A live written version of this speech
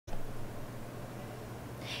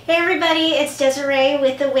Hey everybody, it's Desiree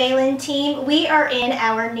with the Wayland team. We are in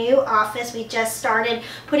our new office. We just started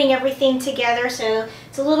putting everything together, so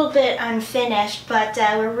it's a little bit unfinished, but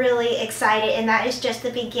we're really excited, and that is just the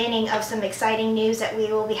beginning of some exciting news that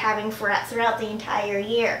we will be having throughout the entire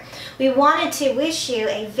year. We wanted to wish you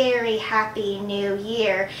a very happy new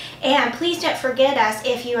year, and please don't forget us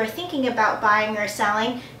if you are thinking about buying or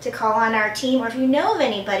selling to call on our team, or if you know of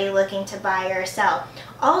anybody looking to buy or sell.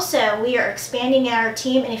 Also, we are expanding our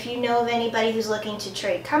team, and if you know of anybody who's looking to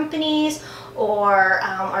trade companies or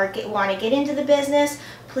want to get into the business,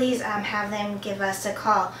 please have them give us a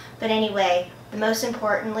call. But anyway, most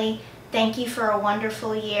importantly, thank you for a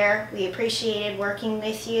wonderful year. We appreciated working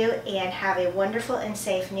with you, and have a wonderful and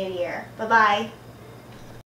safe new year. Bye-bye.